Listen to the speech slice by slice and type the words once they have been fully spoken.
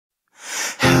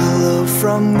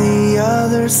from the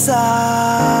other side.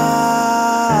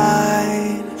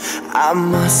 I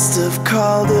must have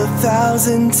called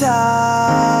 1,000 times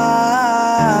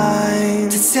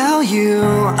to tell you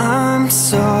I'm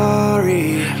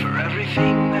sorry for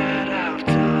everything that I've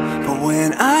done. But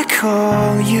when I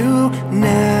call, you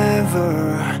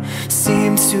never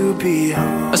seem to be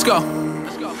home. Let's go.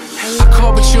 I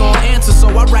call but you don't answer, so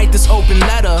I write this open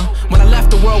letter. When I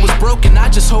left the world was broken, I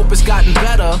just hope it's gotten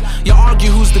better. You argue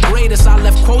who's the greatest, I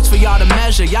left quotes for y'all to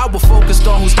measure. Y'all were focused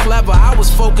on who's clever, I was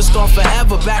focused on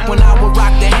forever. Back when I would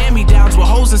rock the hand-me-downs with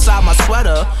holes inside my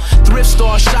sweater. Thrift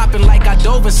store shopping like I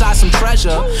dove inside some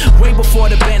treasure. Way before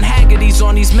the Ben Haggerty's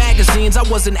on these magazines, I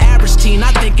was an average teen,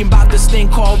 not thinking about this thing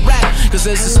called rap. Cause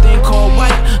there's this thing called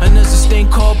white, and there's this thing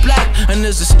called black, and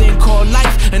there's this thing called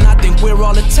life, and I think we're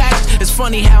all attached. It's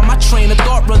funny how my train of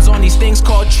thought runs on these things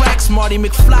called tracks. Marty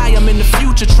McFly, I'm in the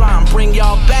future, try and bring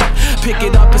y'all back. Pick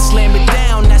it up and slam it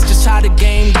down, that's just how the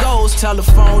game goes.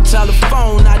 Telephone,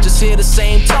 telephone, I just hear the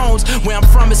same tones. Where I'm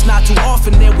from, it's not too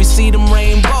often that we see them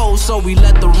rainbows. So we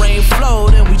let the rain flow,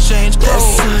 then we change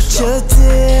clothes. There's such a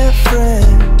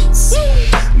difference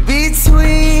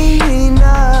between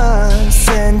us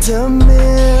and a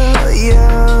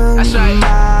million That's right.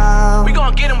 miles. We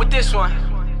gon' get him with this one.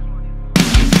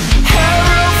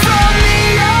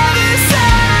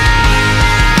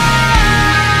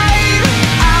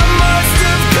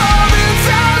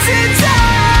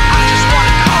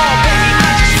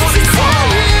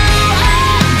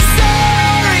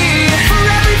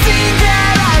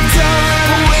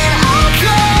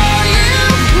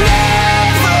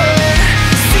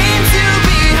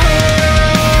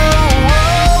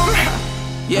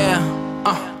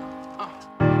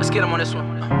 Let's get him on this one.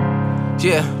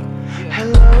 Yeah.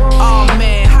 Oh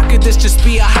man, how could this just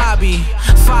be a hobby?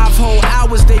 5 whole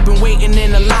hours they've been waiting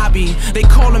in the lobby. They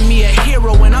calling me a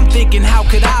hero and I'm thinking how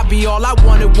could I be? All I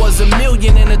wanted was $1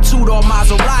 million and a 2-door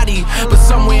Maserati. But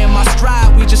somewhere in my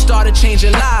stride we just started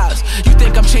changing lives. You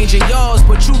think I'm changing yours,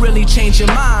 but you really changing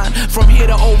mine. From here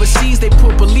to overseas they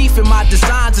put belief in my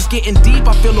designs. It's getting deep,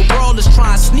 I feel the world is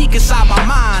trying to sneak inside my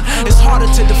mind. It's harder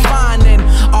to define than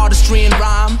artistry and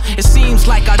rhyme. It seems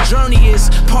like our journey is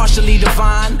partially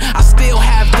divine. I still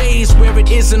have days where it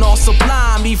isn't all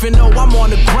sublime. Even though I'm on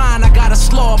the grind, I gotta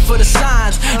slow up for the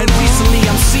signs. And recently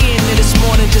I'm seeing that it's